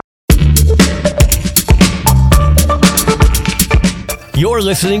You're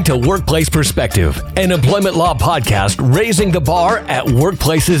listening to Workplace Perspective, an employment law podcast raising the bar at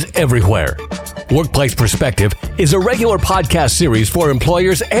workplaces everywhere. Workplace Perspective is a regular podcast series for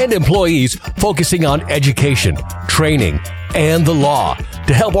employers and employees focusing on education, training, and the law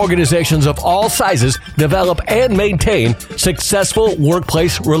to help organizations of all sizes develop and maintain successful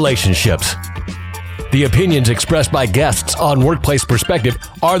workplace relationships. The opinions expressed by guests on Workplace Perspective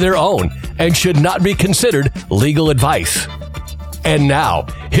are their own and should not be considered legal advice. And now,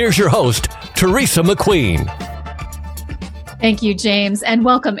 here's your host, Teresa McQueen. Thank you, James, and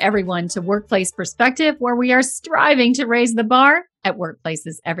welcome everyone to Workplace Perspective, where we are striving to raise the bar at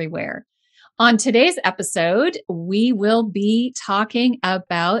workplaces everywhere. On today's episode, we will be talking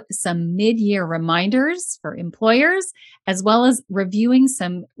about some mid-year reminders for employers, as well as reviewing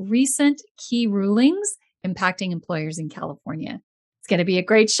some recent key rulings impacting employers in California. It's going to be a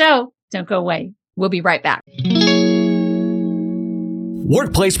great show. Don't go away. We'll be right back.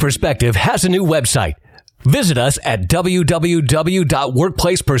 Workplace Perspective has a new website. Visit us at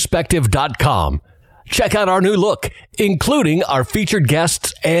www.workplaceperspective.com. Check out our new look, including our featured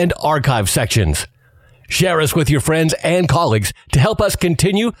guests and archive sections. Share us with your friends and colleagues to help us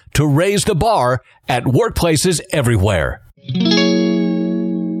continue to raise the bar at workplaces everywhere.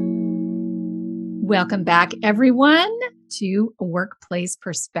 Welcome back, everyone, to Workplace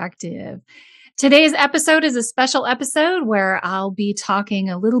Perspective. Today's episode is a special episode where I'll be talking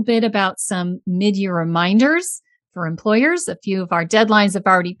a little bit about some mid-year reminders for employers. A few of our deadlines have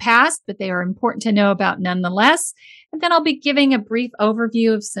already passed, but they are important to know about nonetheless. And then I'll be giving a brief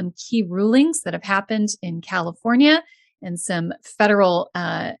overview of some key rulings that have happened in California and some federal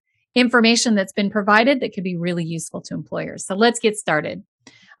information that's been provided that could be really useful to employers. So let's get started.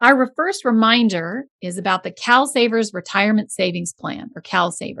 Our first reminder is about the CalSavers Retirement Savings Plan, or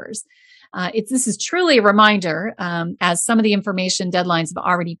CalSavers. This is truly a reminder, as some of the information deadlines have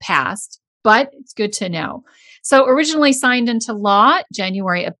already passed, but it's good to know. So originally signed into law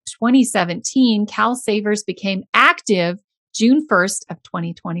January of 2017, CalSavers became active June 1st of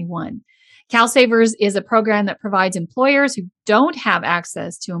 2021. CalSavers is a program that provides employers who don't have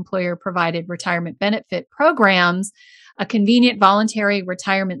access to employer-provided retirement benefit programs a convenient voluntary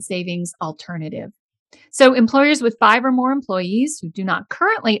retirement savings alternative. So employers with 5 or more employees who do not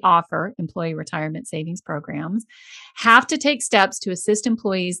currently offer employee retirement savings programs have to take steps to assist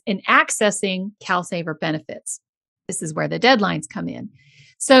employees in accessing CalSaver benefits. This is where the deadlines come in.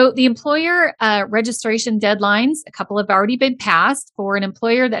 So the employer registration deadlines, a couple have already been passed. For an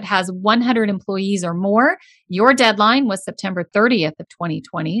employer that has 100 employees or more, your deadline was September 30th of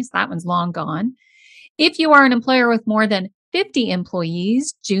 2020. So that one's long gone. If you are an employer with more than 50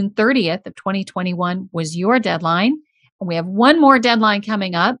 employees, June 30th of 2021 was your deadline. And we have one more deadline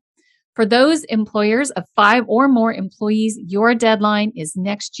coming up. For those employers of 5 or more employees, your deadline is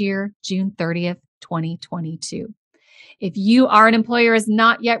next year, June 30th, 2022. If you are an employer is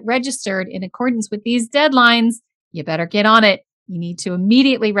not yet registered in accordance with these deadlines, you better get on it. You need to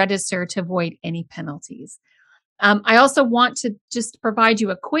immediately register to avoid any penalties. I also want to just provide you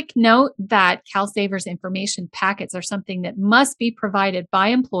a quick note that CalSavers information packets are something that must be provided by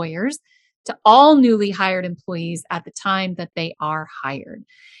employers to all newly hired employees at the time that they are hired.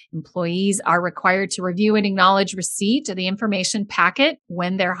 Employees are required to review and acknowledge receipt of the information packet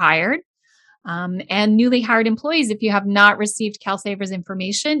when they're hired. And newly hired employees, if you have not received CalSavers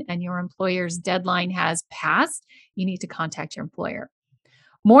information and your employer's deadline has passed, you need to contact your employer.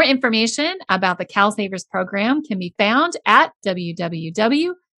 More information about the CalSavers program can be found at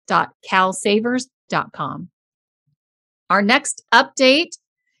www.calsavers.com. Our next update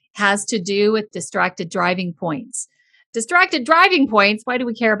has to do with distracted driving points. Distracted driving points, why do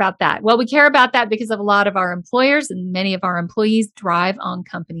we care about that? Well, we care about that because of a lot of our employers and many of our employees drive on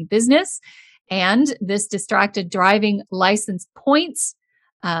company business. And this distracted driving license points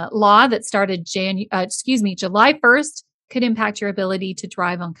law that started July 1st could impact your ability to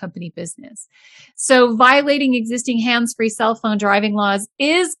drive on company business. So violating existing hands-free cell phone driving laws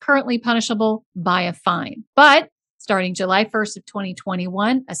is currently punishable by a fine. But starting July 1st of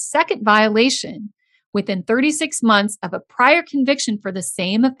 2021, a second violation within 36 months of a prior conviction for the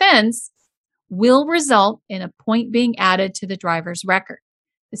same offense will result in a point being added to the driver's record.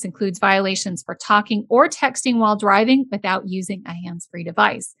 This includes violations for talking or texting while driving without using a hands-free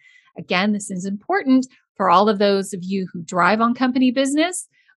device. Again, this is important for all of those of you who drive on company business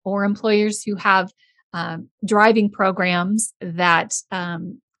or employers who have driving programs that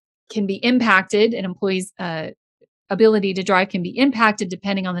can be impacted, and employees' ability to drive can be impacted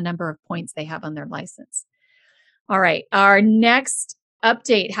depending on the number of points they have on their license. All right, our next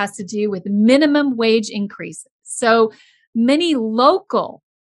update has to do with minimum wage increases. So Many local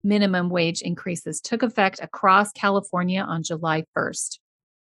minimum wage increases took effect across California on July 1st.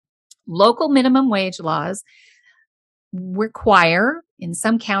 Local minimum wage laws require, in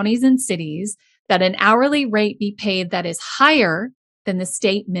some counties and cities, that an hourly rate be paid that is higher than the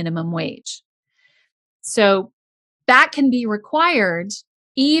state minimum wage. So that can be required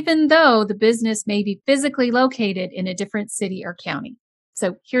even though the business may be physically located in a different city or county.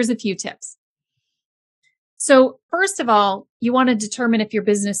 So here's a few tips. So first of all, you want to determine if your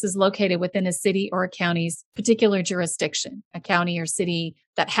business is located within a city or a county's particular jurisdiction, a county or city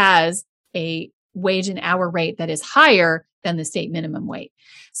that has a wage and hour rate that is higher than the state minimum wage.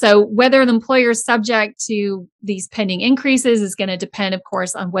 So whether the employer is subject to these pending increases is going to depend, of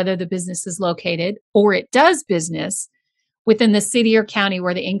course, on whether the business is located or it does business within the city or county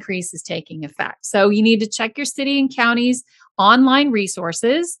where the increase is taking effect. So you need to check your city and county's online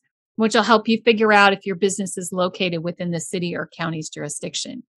resources, which will help you figure out if your business is located within the city or county's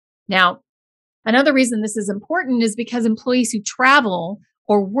jurisdiction. Now, another reason this is important is because employees who travel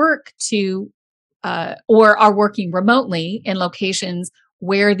or work to or are working remotely in locations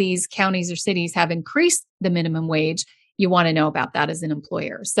where these counties or cities have increased the minimum wage, you want to know about that as an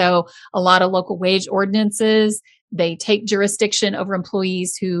employer. So a lot of local wage ordinances, they take jurisdiction over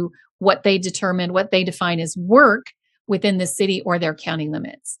employees who what they define as work within the city or their county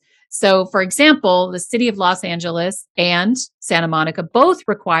limits. So, for example, the city of Los Angeles and Santa Monica both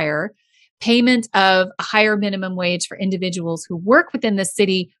require payment of a higher minimum wage for individuals who work within the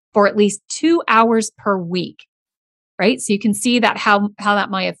city for at least 2 hours per week, right? So you can see that how that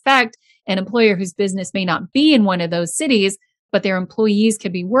might affect an employer whose business may not be in one of those cities, but their employees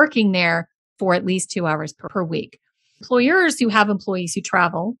could be working there for at least 2 hours per week. Employers who have employees who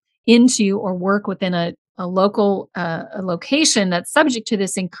travel into or work within a local location that's subject to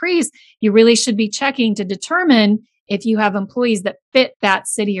this increase, you really should be checking to determine if you have employees that fit that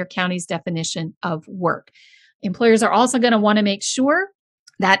city or county's definition of work. Employers are also going to want to make sure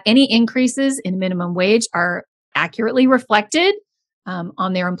that any increases in minimum wage are accurately reflected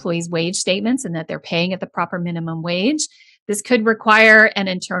on their employees' wage statements and that they're paying at the proper minimum wage. This could require an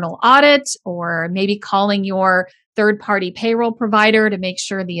internal audit or maybe calling your third-party payroll provider to make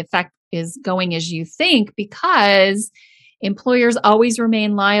sure the effect is going as you think, because employers always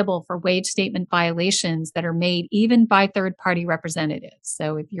remain liable for wage statement violations that are made even by third-party representatives.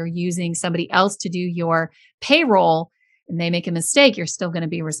 So if you're using somebody else to do your payroll and they make a mistake, you're still going to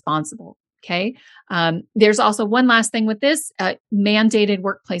be responsible. Okay. There's also one last thing with this. Mandated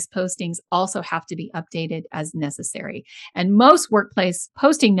workplace postings also have to be updated as necessary. And most workplace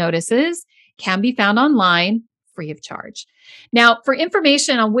posting notices can be found online free of charge. Now, for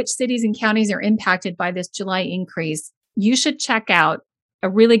information on which cities and counties are impacted by this July increase, you should check out a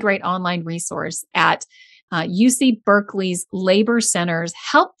really great online resource at UC Berkeley's Labor Center's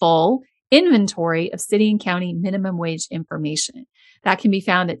helpful inventory of city and county minimum wage information. That can be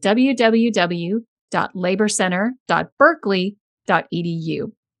found at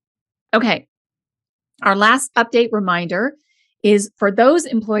www.laborcenter.berkeley.edu. Okay, our last update reminder is for those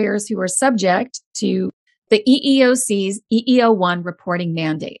employers who are subject to the EEOC's EEO-1 reporting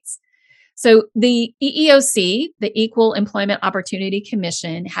mandates. So the EEOC, the Equal Employment Opportunity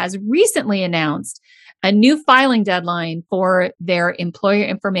Commission, has recently announced a new filing deadline for their employer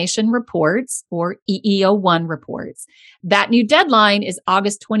information reports, or EEO-1 reports. That new deadline is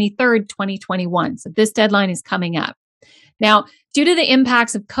August 23rd, 2021. So this deadline is coming up. Now, due to the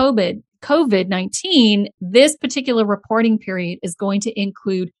impacts of COVID-19, this particular reporting period is going to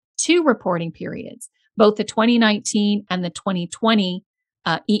include 2 reporting periods, both the 2019 and the 2020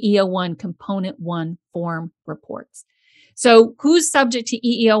 EEO-1 Component 1 form reports. So who's subject to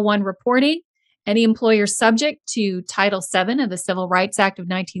EEO-1 reporting? Any employer subject to Title VII of the Civil Rights Act of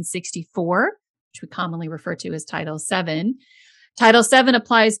 1964, which we commonly refer to as Title VII. Title VII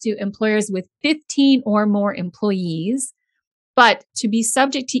applies to employers with 15 or more employees, but to be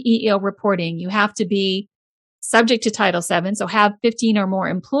subject to EEO reporting, you have to be subject to Title VII, so have 15 or more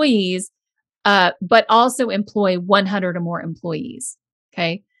employees, but also employ 100 or more employees.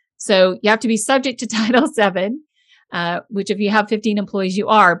 Okay, so you have to be subject to Title VII, which if you have 15 employees, you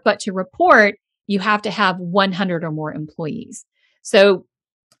are, but to report, you have to have 100 or more employees. So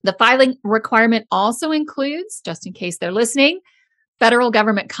the filing requirement also includes, just in case they're listening, federal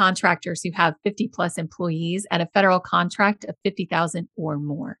government contractors who have 50 plus employees at a federal contract of 50,000 or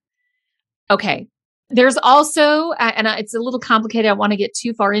more. Okay. There's also, and it's a little complicated, I don't want to get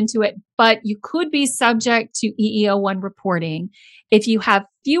too far into it, but you could be subject to EEO-1 reporting if you have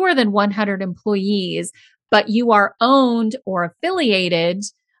fewer than 100 employees, but you are owned or affiliated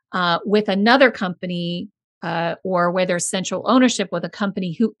with another company or where there's central ownership with a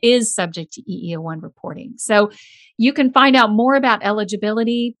company who is subject to EEO-1 reporting. So you can find out more about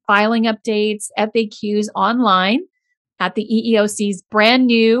eligibility, filing updates, FAQs online at the EEOC's brand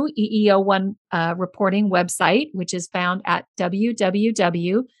new EEO-1 reporting website, which is found at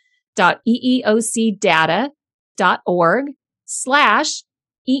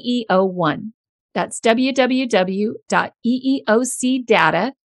www.eeocdata.org/EEO1. That's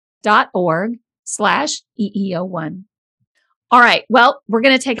www.eeocdata.org/EEO1. All right. Well, we're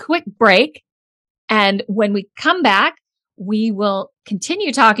going to take a quick break. And when we come back, we will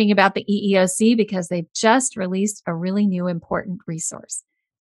continue talking about the EEOC because they've just released a really new important resource.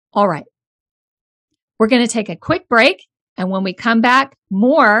 All right. We're going to take a quick break. And when we come back,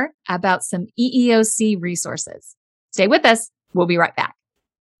 more about some EEOC resources. Stay with us. We'll be right back.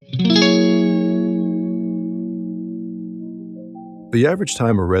 The average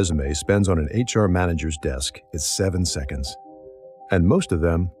time a resume spends on an HR manager's desk is 7 seconds, and most of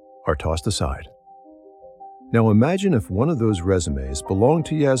them are tossed aside. Now imagine if one of those resumes belonged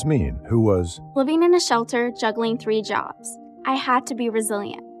to Yasmin, who was living in a shelter, juggling 3 jobs. I had to be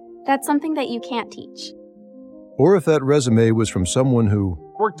resilient. That's something that you can't teach. Or if that resume was from someone who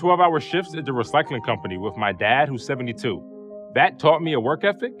worked 12-hour shifts at the recycling company with my dad, who's 72. That taught me a work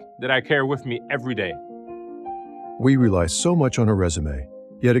ethic that I carry with me every day. We rely so much on a resume,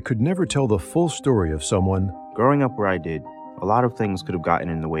 yet it could never tell the full story of someone. Growing up where I did, a lot of things could have gotten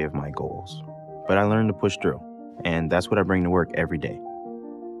in the way of my goals. But I learned to push through, and that's what I bring to work every day.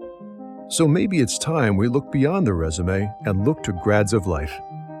 So maybe it's time we look beyond the resume and look to Grads of Life.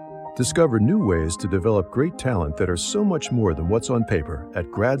 Discover new ways to develop great talent that are so much more than what's on paper at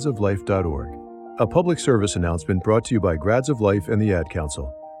gradsoflife.org. A public service announcement brought to you by Grads of Life and the Ad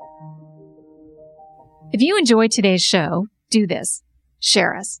Council. If you enjoyed today's show, do this.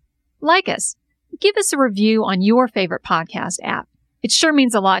 Share us. Like us. Give us a review on your favorite podcast app. It sure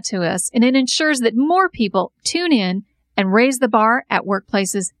means a lot to us, and it ensures that more people tune in and raise the bar at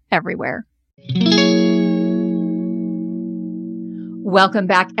workplaces everywhere. Welcome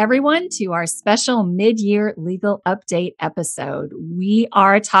back, everyone, to our special mid-year legal update episode. We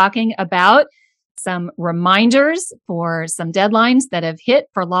are talking about some reminders for some deadlines that have hit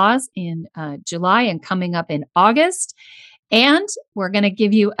for laws in July and coming up in August. And we're going to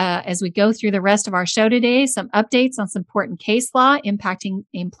give you, as we go through the rest of our show today, some updates on some important case law impacting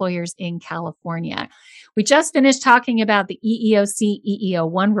employers in California. We just finished talking about the EEOC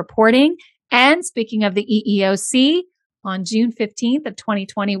EEO-1 reporting. And speaking of the EEOC, on June 15th of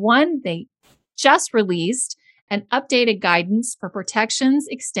 2021, they just released an updated guidance for protections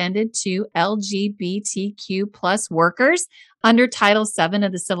extended to LGBTQ plus workers under Title VII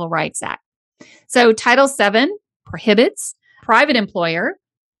of the Civil Rights Act. So Title VII prohibits private employer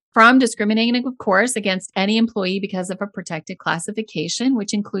from discriminating, of course, against any employee because of a protected classification,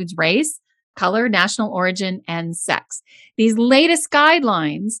 which includes race, color, national origin, and sex. These latest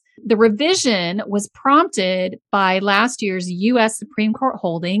guidelines, the revision was prompted by last year's U.S. Supreme Court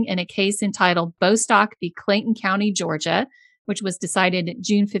holding in a case entitled Bostock v. Clayton County, Georgia, which was decided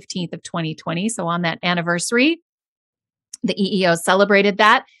June 15th of 2020. So on that anniversary, the EEO celebrated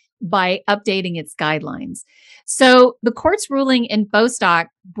that by updating its guidelines. So the court's ruling in Bostock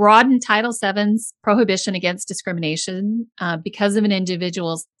broadened Title VII's prohibition against discrimination because of an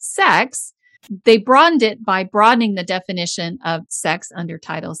individual's sex. They broadened it by broadening the definition of sex under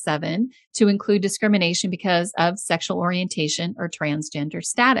Title VII to include discrimination because of sexual orientation or transgender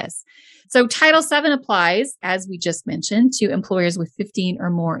status. So Title VII applies, as we just mentioned, to employers with 15 or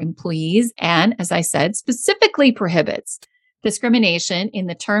more employees, and, as I said, specifically prohibits discrimination in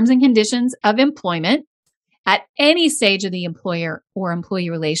the terms and conditions of employment at any stage of the employer or employee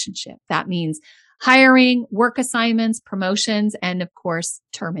relationship. That means hiring, work assignments, promotions, and, of course,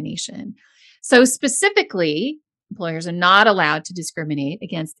 termination. So specifically, employers are not allowed to discriminate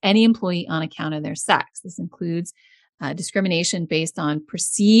against any employee on account of their sex. This includes discrimination based on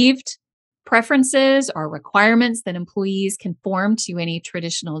perceived preferences or requirements that employees conform to any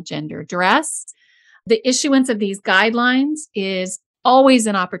traditional gender dress. The issuance of these guidelines is always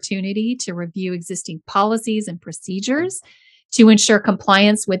an opportunity to review existing policies and procedures to ensure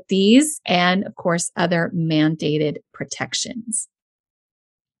compliance with these and, of course, other mandated protections.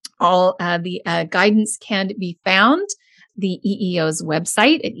 All the guidance can be found the EEO's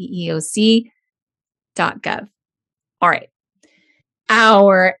website at eeoc.gov. All right.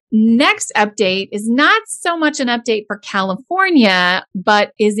 Our next update is not so much an update for California,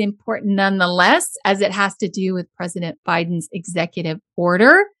 but is important nonetheless, as it has to do with President Biden's executive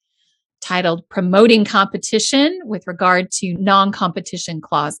order titled Promoting Competition with regard to non-competition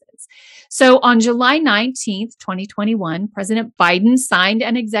clauses. So on July 19th, 2021, President Biden signed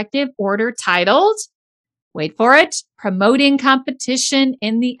an executive order titled, wait for it, Promoting Competition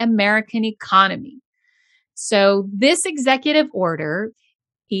in the American Economy. So this executive order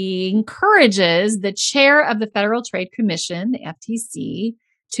encourages the chair of the Federal Trade Commission, the FTC,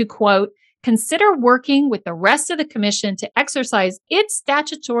 to, quote, consider working with the rest of the commission to exercise its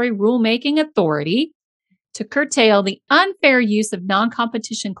statutory rulemaking authority to curtail the unfair use of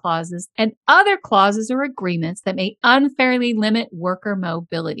non-competition clauses and other clauses or agreements that may unfairly limit worker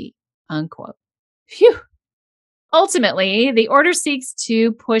mobility, unquote. Phew. Ultimately, the order seeks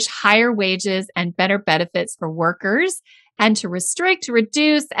to push higher wages and better benefits for workers and to restrict,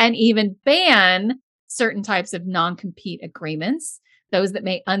 reduce, and even ban certain types of non-compete agreements, those that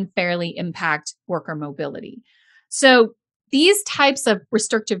may unfairly impact worker mobility. So these types of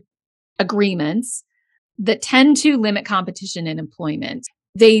restrictive agreements that tend to limit competition in employment,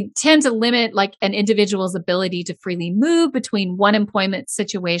 they tend to limit like an individual's ability to freely move between one employment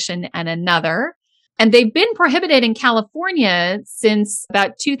situation and another. And they've been prohibited in California since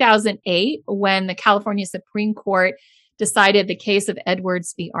about 2008, when the California Supreme Court decided the case of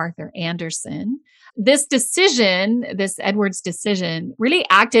Edwards v. Arthur Anderson. This decision, this Edwards decision, really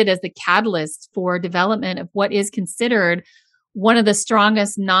acted as the catalyst for development of what is considered one of the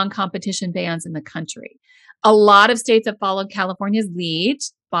strongest non-competition bans in the country. A lot of states have followed California's lead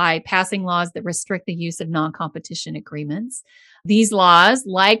by passing laws that restrict the use of non-competition agreements. These laws,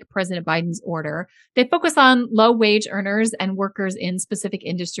 like President Biden's order, they focus on low wage earners and workers in specific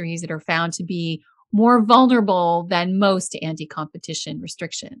industries that are found to be more vulnerable than most to anti-competition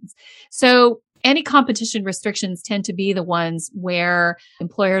restrictions. So anti-competition restrictions tend to be the ones where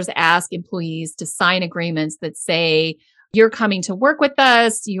employers ask employees to sign agreements that say, you're coming to work with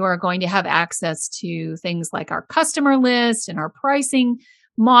us, you are going to have access to things like our customer list and our pricing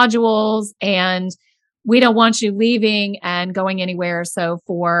modules, and we don't want you leaving and going anywhere. So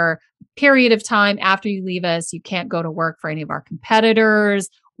for a period of time after you leave us, you can't go to work for any of our competitors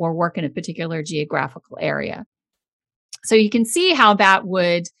or work in a particular geographical area. So you can see how that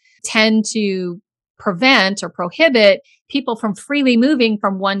would tend to prevent or prohibit people from freely moving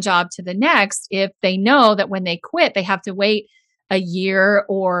from one job to the next if they know that when they quit, they have to wait a year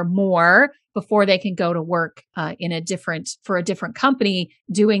or more before they can go to work for a different company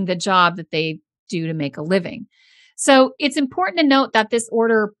doing the job that they do to make a living. So it's important to note that this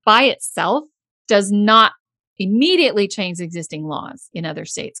order by itself does not immediately change existing laws in other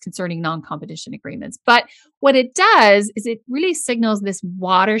states concerning non-competition agreements. But what it does is it really signals this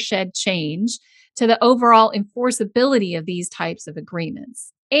watershed change to the overall enforceability of these types of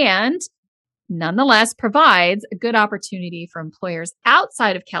agreements, and nonetheless provides a good opportunity for employers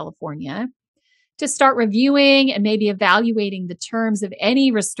outside of California to start reviewing and maybe evaluating the terms of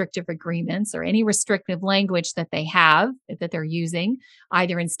any restrictive agreements or any restrictive language that they have, that they're using,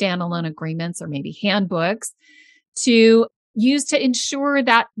 either in standalone agreements or maybe handbooks, to use to ensure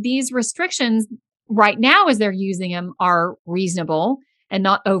that these restrictions right now, as they're using them, are reasonable and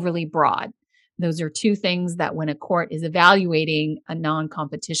not overly broad. Those are two things that when a court is evaluating a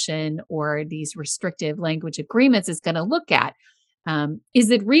non-competition or these restrictive language agreements is going to look at.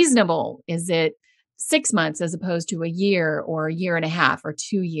 Is it reasonable? Is it 6 months as opposed to a year or a year and a half or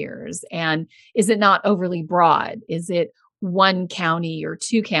 2 years? And is it not overly broad? Is it one county or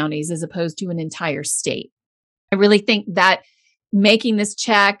two counties as opposed to an entire state? I really think that making this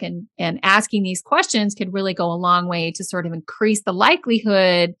check and asking these questions could really go a long way to sort of increase the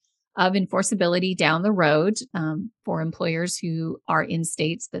likelihood of enforceability down the road for employers who are in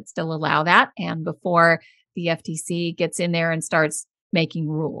states that still allow that, and before the FTC gets in there and starts making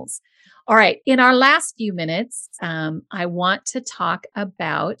rules. All right, in our last few minutes, I want to talk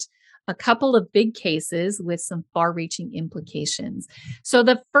about a couple of big cases with some far-reaching implications. So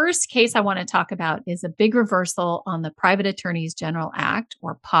the first case I want to talk about is a big reversal on the Private Attorneys General Act,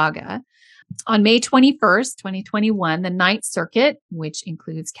 or PAGA. On May 21st, 2021, the Ninth Circuit, which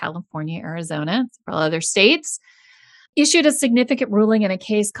includes California, Arizona, and several other states, issued a significant ruling in a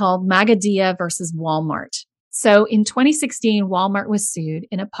case called Magadia versus Walmart. So in 2016, Walmart was sued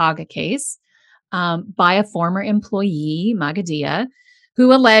in a PAGA case by a former employee, Magadia,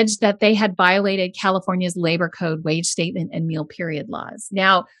 who alleged that they had violated California's labor code, wage statement, and meal period laws.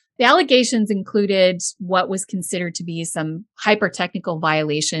 Now, the allegations included what was considered to be some hyper-technical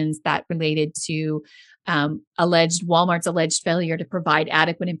violations that related to Walmart's alleged failure to provide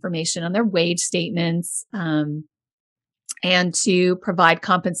adequate information on their wage statements and to provide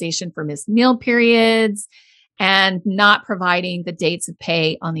compensation for missed meal periods, and not providing the dates of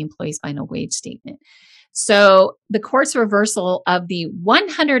pay on the employee's final wage statement. So the court's reversal of the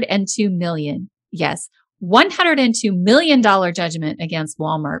 $102 million judgment against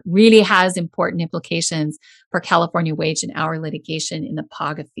Walmart really has important implications for California wage and hour litigation in the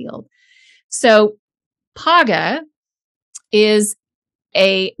PAGA field. So PAGA is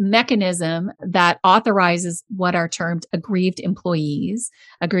a mechanism that authorizes what are termed aggrieved employees.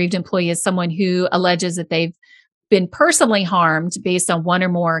 Aggrieved employee is someone who alleges that they've been personally harmed based on one or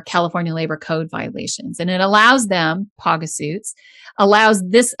more California Labor Code violations. And it allows them, PAGA suits, allows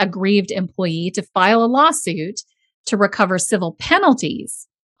this aggrieved employee to file a lawsuit to recover civil penalties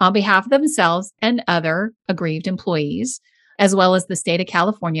on behalf of themselves and other aggrieved employees, as well as the state of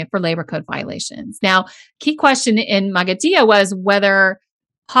California for labor code violations. Now, key question in Magadia was whether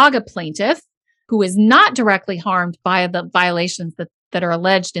PAGA plaintiff, who is not directly harmed by the violations that are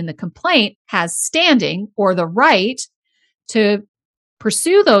alleged in the complaint, has standing or the right to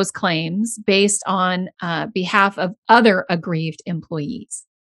pursue those claims based on behalf of other aggrieved employees.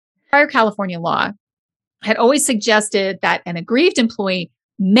 Prior California law had always suggested that an aggrieved employee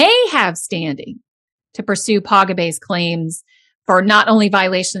may have standing to pursue PAGA-based claims for not only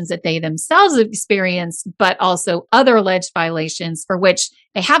violations that they themselves have experienced, but also other alleged violations for which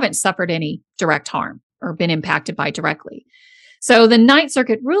they haven't suffered any direct harm or been impacted by directly. So the Ninth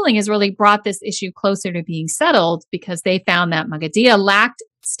Circuit ruling has really brought this issue closer to being settled because they found that Magadia lacked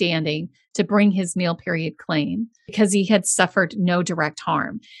standing to bring his meal period claim because he had suffered no direct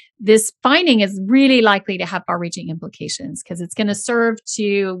harm. This finding is really likely to have far-reaching implications because it's going to serve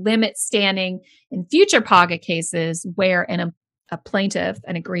to limit standing in future PAGA cases where a plaintiff,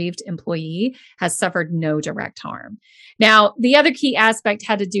 an aggrieved employee, has suffered no direct harm. Now, the other key aspect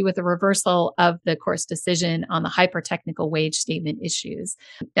had to do with the reversal of the court's decision on the hyper-technical wage statement issues.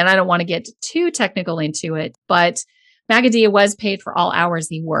 And I don't want to get too technical into it, but Magadia was paid for all hours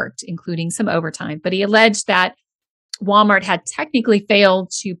he worked, including some overtime. But he alleged that Walmart had technically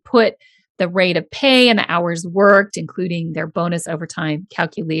failed to put the rate of pay and the hours worked, including their bonus overtime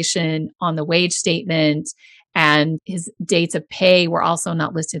calculation, on the wage statement. And his dates of pay were also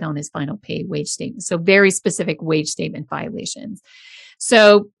not listed on his final pay wage statement. So very specific wage statement violations.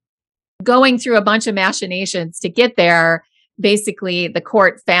 So going through a bunch of machinations to get there, basically the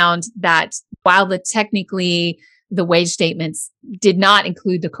court found that while technically the wage statements did not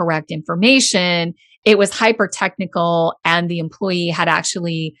include the correct information, it was hyper technical and the employee had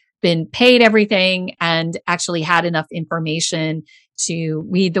actually been paid everything and actually had enough information to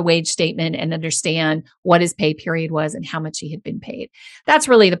read the wage statement and understand what his pay period was and how much he had been paid. That's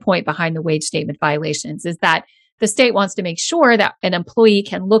really the point behind the wage statement violations, is that the state wants to make sure that an employee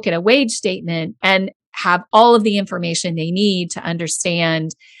can look at a wage statement and have all of the information they need to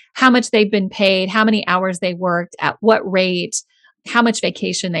understand how much they've been paid, how many hours they worked, at what rate, how much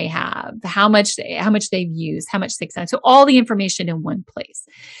vacation they have, how much they've used, how much sick time. So all the information in one place.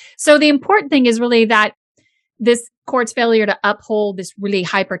 So the important thing is really that this court's failure to uphold this really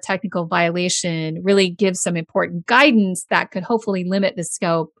hyper-technical violation really gives some important guidance that could hopefully limit the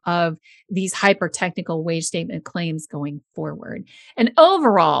scope of these hyper-technical wage statement claims going forward. And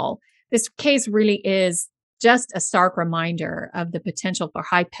overall, this case really is just a stark reminder of the potential for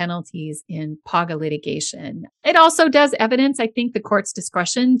high penalties in PAGA litigation. It also does evidence, I think, the court's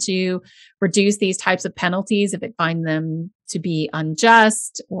discretion to reduce these types of penalties if it finds them to be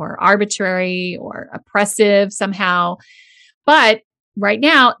unjust or arbitrary or oppressive somehow. But right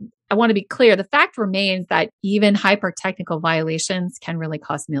now, I want to be clear, the fact remains that even hyper-technical violations can really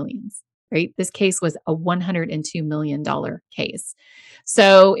cost millions. Right? This case was a $102 million case.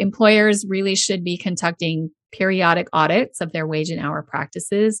 So employers really should be conducting periodic audits of their wage and hour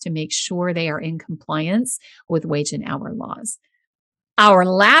practices to make sure they are in compliance with wage and hour laws. Our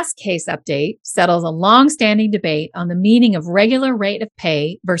last case update settles a long-standing debate on the meaning of regular rate of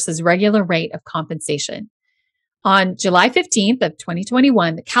pay versus regular rate of compensation. On July 15th of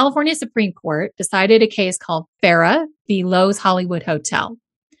 2021, the California Supreme Court decided a case called Farah v. Loews Hollywood Hotel.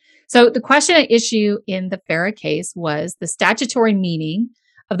 So the question at issue in the Farah case was the statutory meaning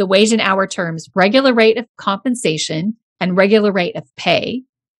of the wage and hour terms regular rate of compensation and regular rate of pay,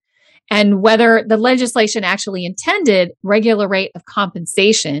 and whether the legislation actually intended regular rate of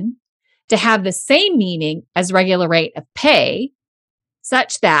compensation to have the same meaning as regular rate of pay,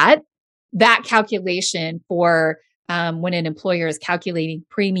 such that that calculation for when an employer is calculating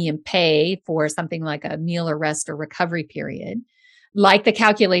premium pay for something like a meal or rest or recovery period, like the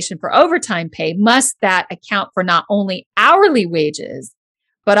calculation for overtime pay, must that account for not only hourly wages,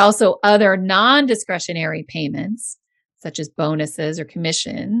 but also other non-discretionary payments, such as bonuses or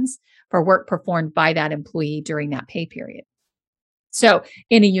commissions, for work performed by that employee during that pay period. So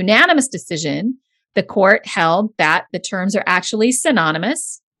in a unanimous decision, the court held that the terms are actually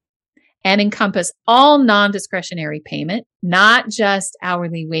synonymous and encompass all non-discretionary payment, not just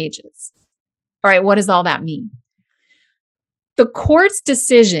hourly wages. All right, what does all that mean? The court's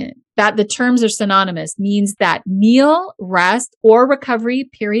decision that the terms are synonymous means that meal, rest, or recovery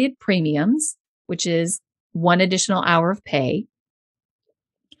period premiums, which is 1 additional hour of pay,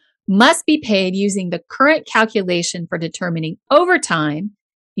 must be paid using the current calculation for determining overtime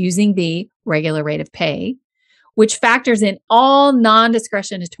using the regular rate of pay, which factors in all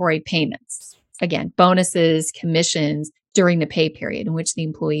non-discretionary payments. Again, bonuses, commissions during the pay period in which the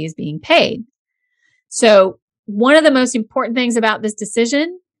employee is being paid. So one of the most important things about this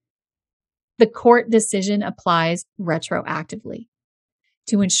decision, the court decision applies retroactively.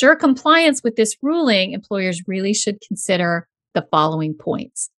 To ensure compliance with this ruling, employers really should consider the following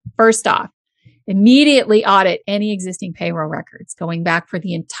points. First off, immediately audit any existing payroll records going back for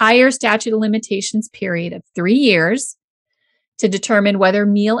the entire statute of limitations period of 3 years to determine whether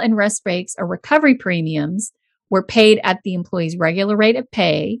meal and rest breaks or recovery premiums were paid at the employee's regular rate of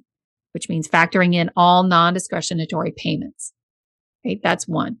pay, which means factoring in all non-discretionary payments. Right? That's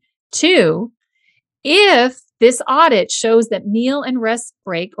 1. 2, if this audit shows that meal and rest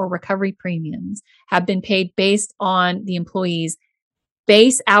break or recovery premiums have been paid based on the employee's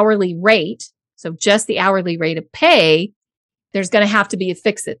base hourly rate, so just the hourly rate of pay, there's going to have to be a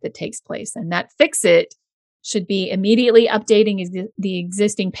fix-it that takes place. And that fix-it should be immediately updating the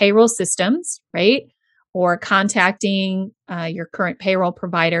existing payroll systems, right? Or contacting your current payroll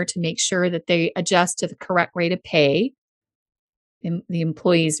provider to make sure that they adjust to the correct rate of pay, the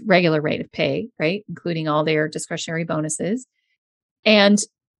employee's regular rate of pay, right? Including all their discretionary bonuses, and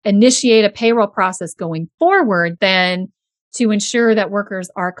initiate a payroll process going forward then to ensure that workers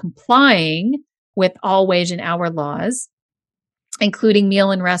are complying with all wage and hour laws, including meal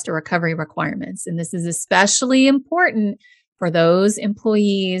and rest or recovery requirements. And this is especially important for those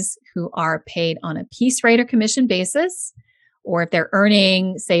employees who are paid on a piece rate or commission basis, or if they're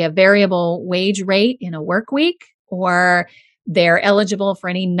earning, say, a variable wage rate in a work week, or they're eligible for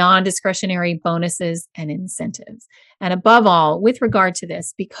any non-discretionary bonuses and incentives. And above all, with regard to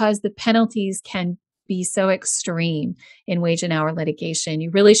this, because the penalties can be so extreme in wage and hour litigation,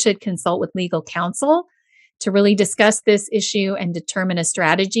 you really should consult with legal counsel to really discuss this issue and determine a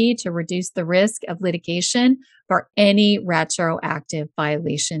strategy to reduce the risk of litigation for any retroactive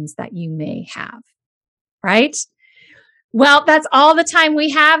violations that you may have. Right? Well, that's all the time we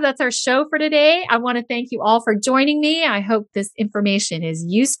have. That's our show for today. I want to thank you all for joining me. I hope this information is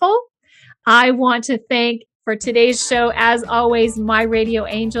useful. I want to thank, for today's show, as always, my radio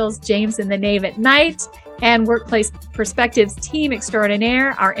angels, James and the Knave at Night, and Workplace Perspectives team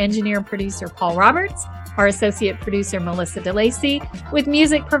extraordinaire, our engineer and producer, Paul Roberts, our associate producer, Melissa DeLacy, with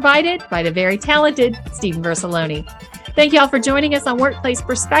music provided by the very talented Stephen Versaloni. Thank you all for joining us on Workplace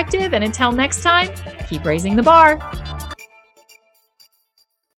Perspective, and until next time, keep raising the bar.